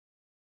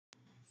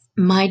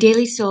My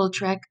Daily Soul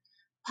Trek,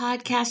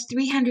 Podcast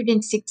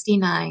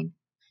 369,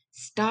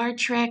 Star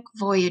Trek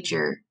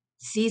Voyager,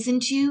 Season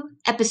 2,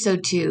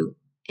 Episode 2,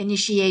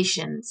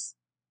 Initiations.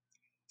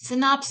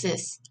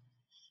 Synopsis: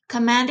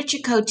 Commander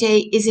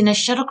Chakotay is in a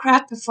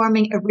shuttlecraft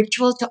performing a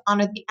ritual to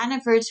honor the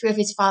anniversary of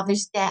his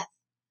father's death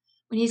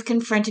when he is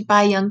confronted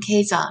by a young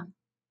Kazon.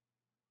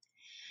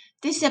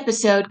 This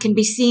episode can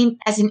be seen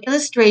as an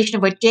illustration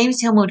of what James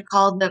Hillman would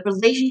call the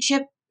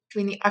relationship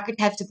between the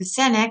archetypes of the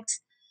Senex,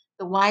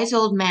 the wise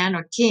old man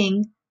or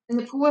king, and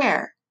the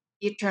puer,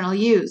 the eternal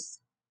youth.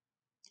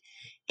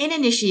 In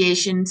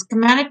Initiations,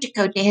 Commander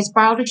Chakotay has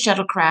borrowed a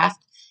shuttlecraft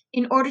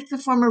in order to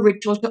perform a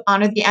ritual to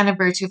honor the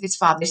anniversary of his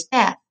father's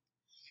death,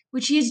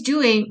 which he is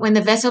doing when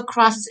the vessel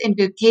crosses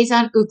into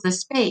Kazon Ugla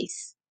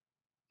space.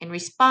 In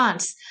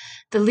response,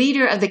 the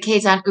leader of the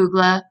Kazon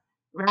Ugla,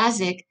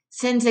 Razik,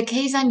 sends a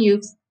Kazon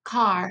youth,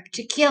 Kar,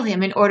 to kill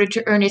him in order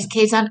to earn his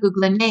Kazon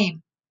Ugla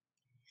name.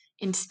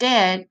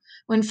 Instead,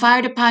 when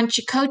fired upon,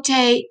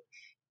 Chakotay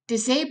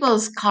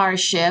disables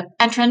Kar's ship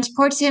and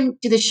transports him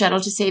to the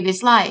shuttle to save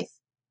his life.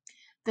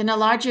 Then a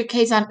larger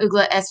Kazon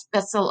Ugla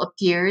vessel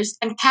appears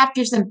and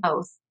captures them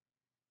both.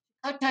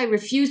 Chakotay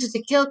refuses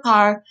to kill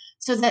Kar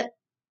so that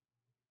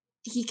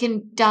he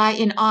can die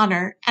in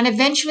honor, and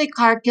eventually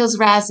Kar kills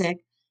Razik,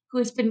 who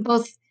has been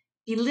both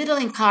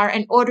belittling Kar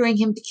and ordering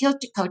him to kill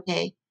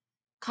Chakotay.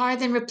 Kar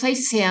then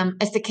replaces him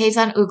as the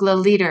Kazon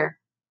Ugla leader.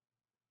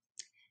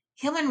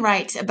 Hillman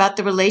writes about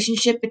the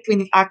relationship between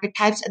the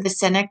archetypes of the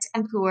Senex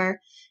and puer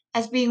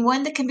as being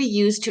one that can be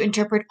used to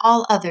interpret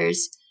all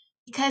others,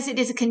 because it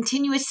is a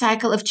continuous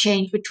cycle of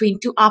change between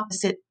two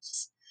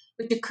opposites,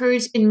 which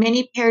occurs in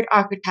many paired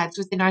archetypes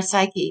within our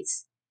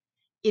psyches.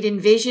 It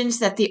envisions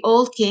that the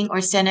old king or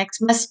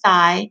Senex must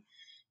die,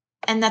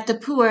 and that the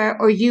puer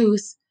or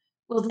youth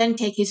will then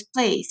take his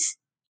place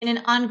in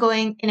an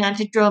ongoing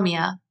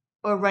enantidromia,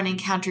 or running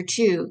counter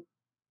to.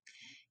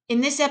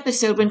 In this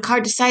episode, when Kar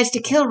decides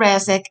to kill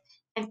Razik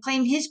and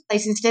claim his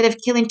place instead of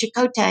killing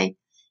Chakotay,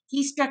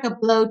 he struck a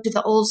blow to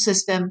the old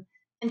system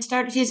and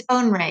started his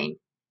own reign,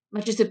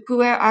 much as the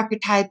puer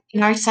archetype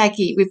in our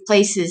psyche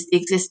replaces the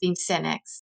existing Senex.